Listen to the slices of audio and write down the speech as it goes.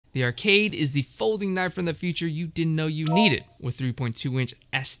The Arcade is the folding knife from the future you didn't know you needed, with 3.2-inch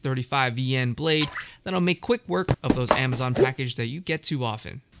S35VN blade that'll make quick work of those Amazon packages that you get too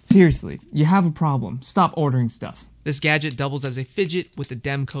often. Seriously, you have a problem. Stop ordering stuff. This gadget doubles as a fidget with the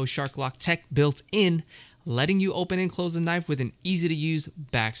Demco Shark-Lock tech built in, letting you open and close the knife with an easy-to-use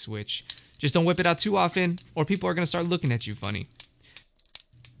back switch. Just don't whip it out too often, or people are going to start looking at you funny.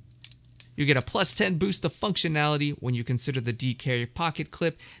 You get a plus 10 boost of functionality when you consider the D-carry pocket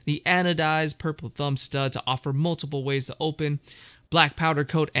clip, the anodized purple thumb stud to offer multiple ways to open, black powder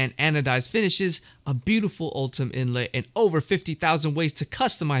coat and anodized finishes, a beautiful Ultem inlay, and over 50,000 ways to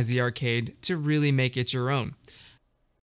customize the Arcade to really make it your own.